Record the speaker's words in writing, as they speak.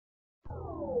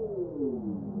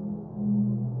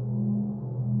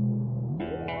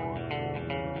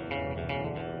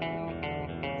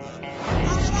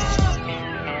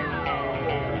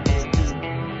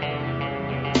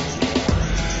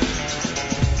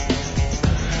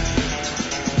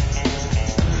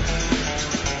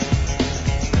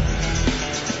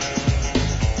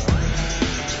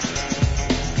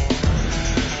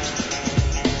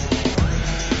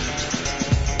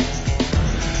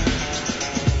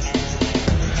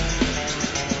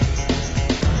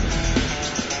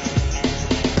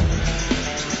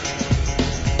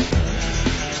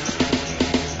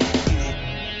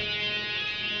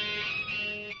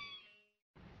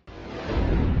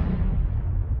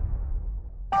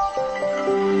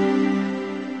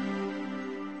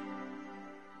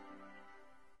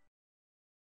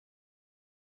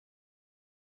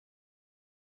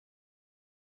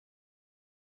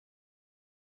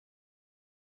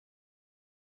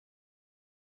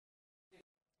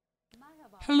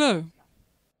Hello.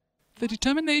 The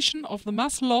determination of the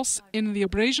mass loss in the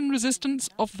abrasion resistance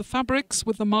of the fabrics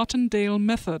with the Martindale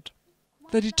method.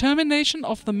 The determination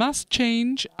of the mass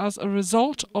change as a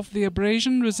result of the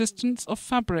abrasion resistance of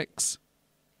fabrics.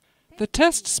 The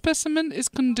test specimen is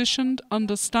conditioned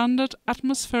under standard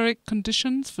atmospheric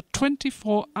conditions for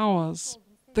 24 hours.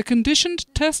 The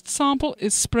conditioned test sample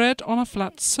is spread on a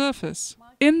flat surface.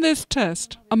 In this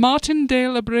test, a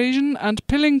Martindale abrasion and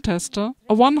pilling tester,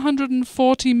 a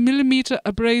 140 mm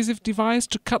abrasive device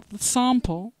to cut the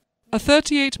sample, a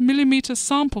 38 mm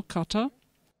sample cutter,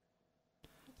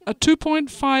 a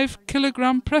 2.5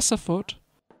 kg presser foot,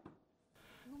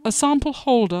 a sample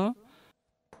holder,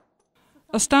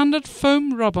 a standard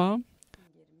foam rubber,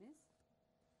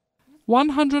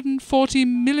 140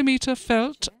 mm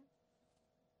felt,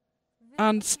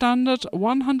 and standard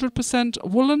 100%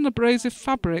 woolen abrasive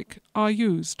fabric are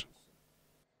used.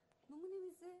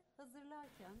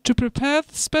 To prepare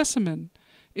the specimen,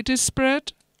 it is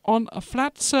spread on a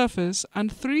flat surface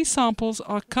and 3 samples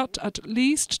are cut at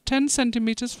least 10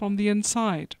 cm from the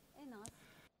inside.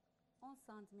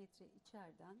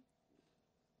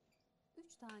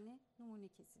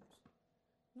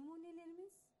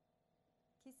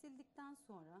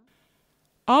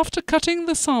 After cutting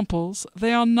the samples,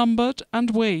 they are numbered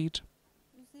and weighed.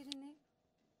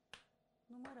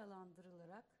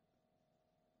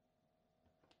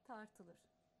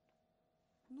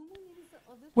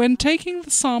 When taking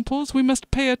the samples, we must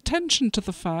pay attention to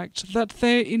the fact that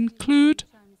they include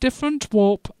different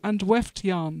warp and weft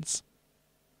yarns.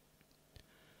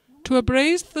 To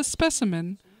abrase the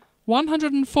specimen,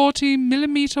 140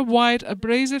 mm wide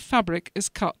abrasive fabric is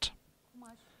cut.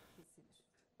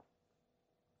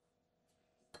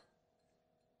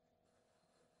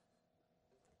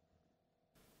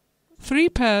 3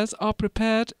 pairs are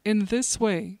prepared in this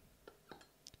way.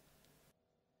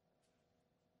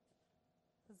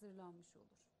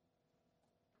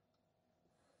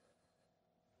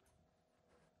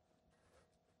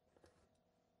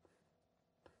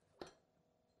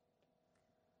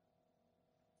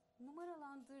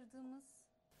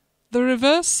 The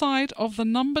reverse side of the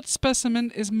numbered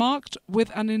specimen is marked with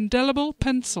an indelible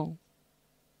pencil.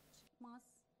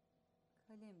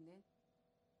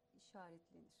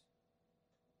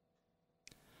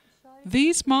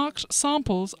 These marked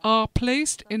samples are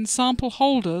placed in sample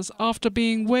holders after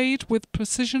being weighed with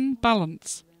precision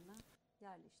balance.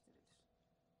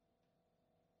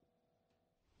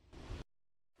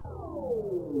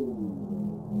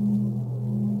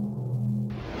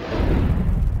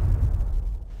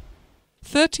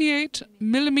 .38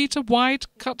 mm wide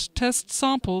cut test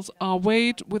samples are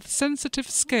weighed with sensitive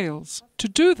scales. To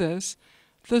do this,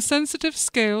 the sensitive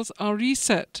scales are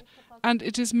reset and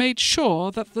it is made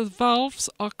sure that the valves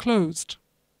are closed.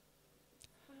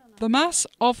 The mass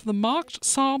of the marked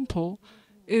sample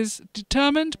is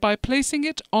determined by placing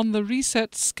it on the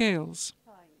reset scales.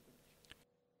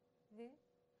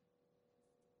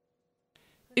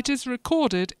 It is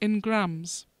recorded in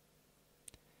grams.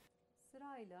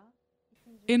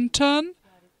 In turn,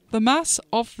 the mass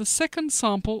of the second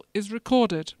sample is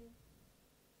recorded.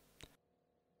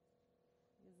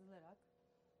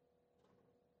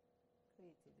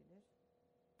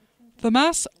 The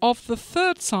mass of the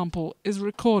third sample is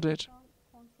recorded.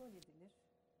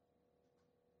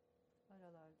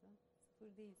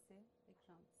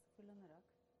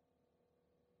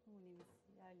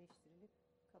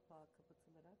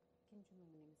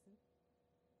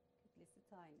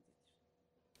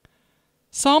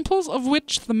 Samples of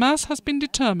which the mass has been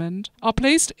determined are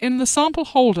placed in the sample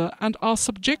holder and are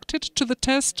subjected to the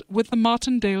test with the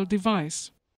Martindale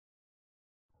device.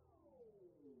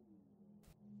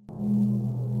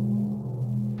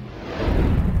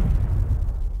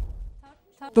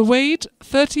 The weighed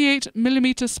 38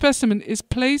 mm specimen is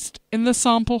placed in the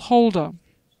sample holder.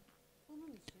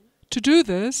 To do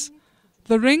this,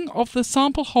 the ring of the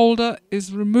sample holder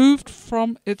is removed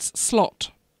from its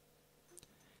slot.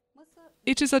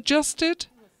 It is adjusted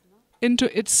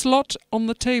into its slot on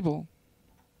the table.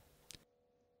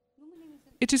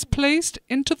 It is placed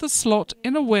into the slot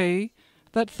in a way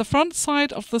that the front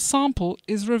side of the sample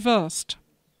is reversed.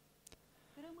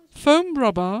 Foam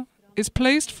rubber is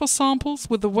placed for samples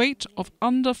with a weight of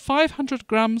under 500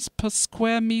 grams per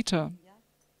square meter.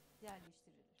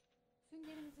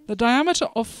 The diameter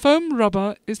of foam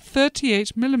rubber is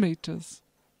 38 millimeters.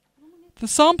 The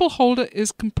sample holder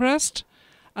is compressed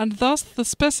and thus the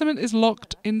specimen is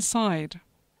locked inside.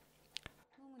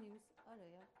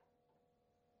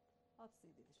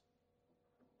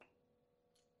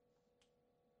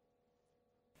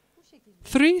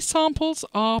 Three samples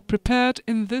are prepared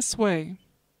in this way.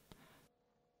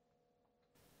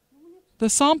 The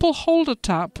sample holder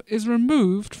tap is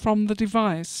removed from the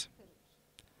device.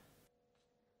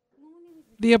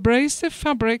 The abrasive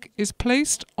fabric is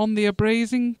placed on the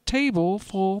abrasing table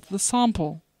for the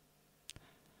sample.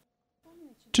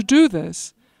 To do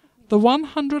this, the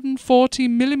 140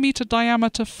 mm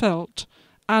diameter felt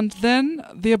and then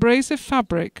the abrasive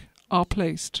fabric are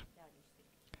placed.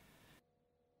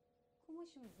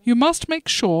 You must make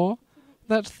sure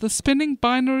that the spinning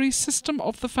binary system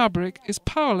of the fabric is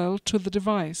parallel to the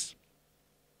device.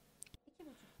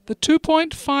 The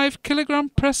 2.5 kilogram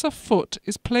presser foot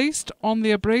is placed on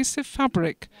the abrasive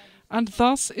fabric and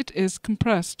thus it is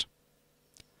compressed.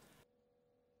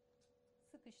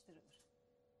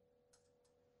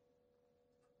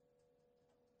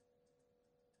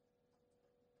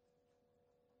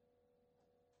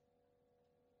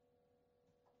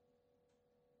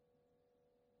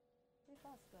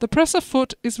 The presser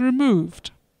foot is removed.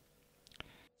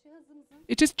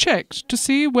 It is checked to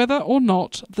see whether or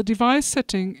not the device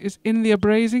setting is in the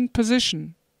abrasing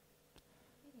position.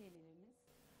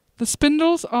 The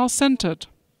spindles are centered.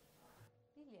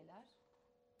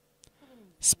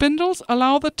 Spindles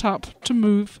allow the tap to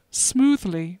move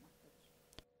smoothly.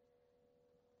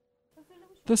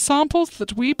 The samples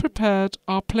that we prepared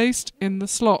are placed in the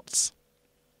slots.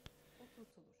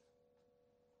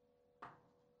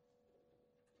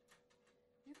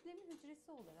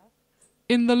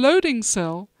 In the loading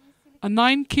cell, a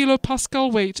 9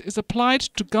 kilopascal weight is applied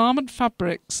to garment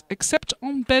fabrics except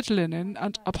on bed linen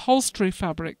and upholstery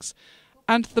fabrics,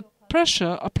 and the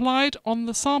pressure applied on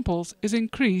the samples is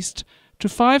increased to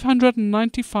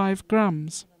 595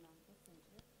 grams.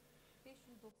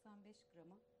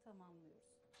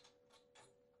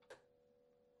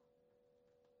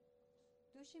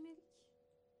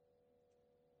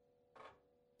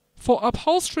 For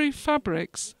upholstery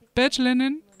fabrics, bed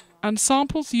linen, and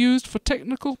samples used for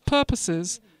technical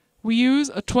purposes, we use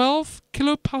a 12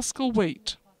 kilopascal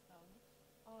weight.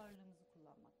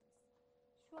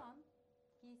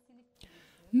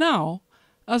 Now,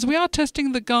 as we are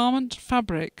testing the garment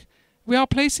fabric, we are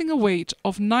placing a weight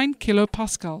of 9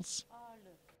 kilopascals.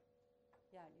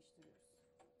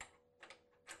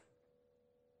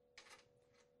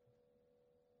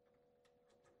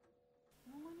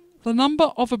 The number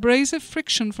of abrasive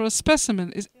friction for a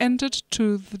specimen is entered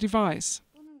to the device.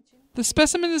 The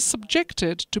specimen is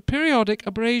subjected to periodic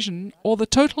abrasion, or the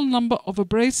total number of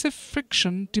abrasive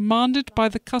friction demanded by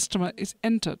the customer is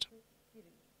entered.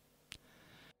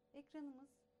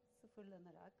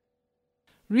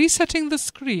 Resetting the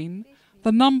screen,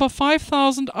 the number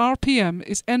 5000 RPM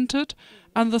is entered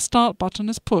and the start button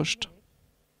is pushed.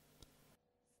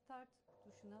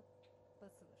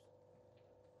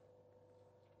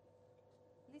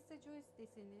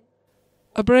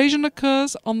 Abrasion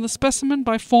occurs on the specimen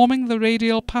by forming the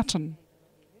radial pattern.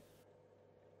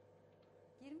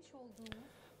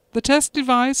 The test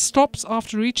device stops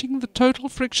after reaching the total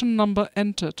friction number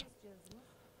entered.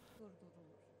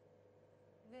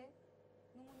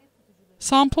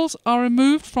 Samples are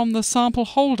removed from the sample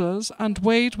holders and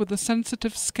weighed with a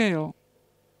sensitive scale.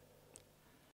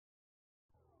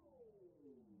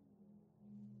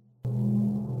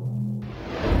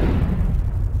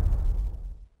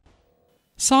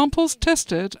 Samples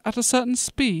tested at a certain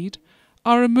speed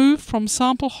are removed from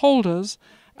sample holders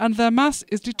and their mass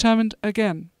is determined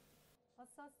again.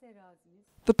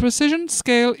 The precision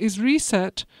scale is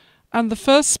reset and the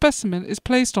first specimen is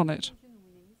placed on it.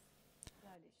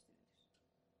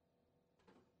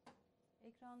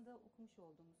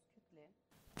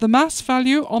 The mass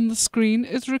value on the screen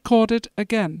is recorded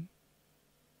again.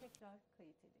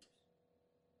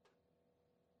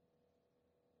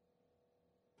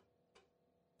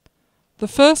 The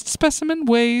first specimen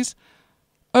weighs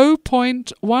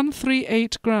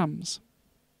 0.138 grams.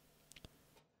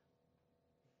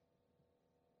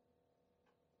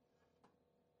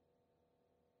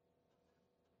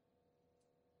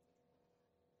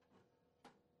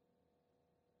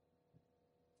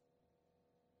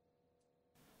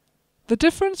 The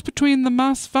difference between the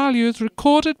mass values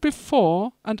recorded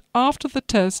before and after the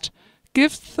test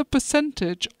gives the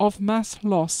percentage of mass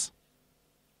loss.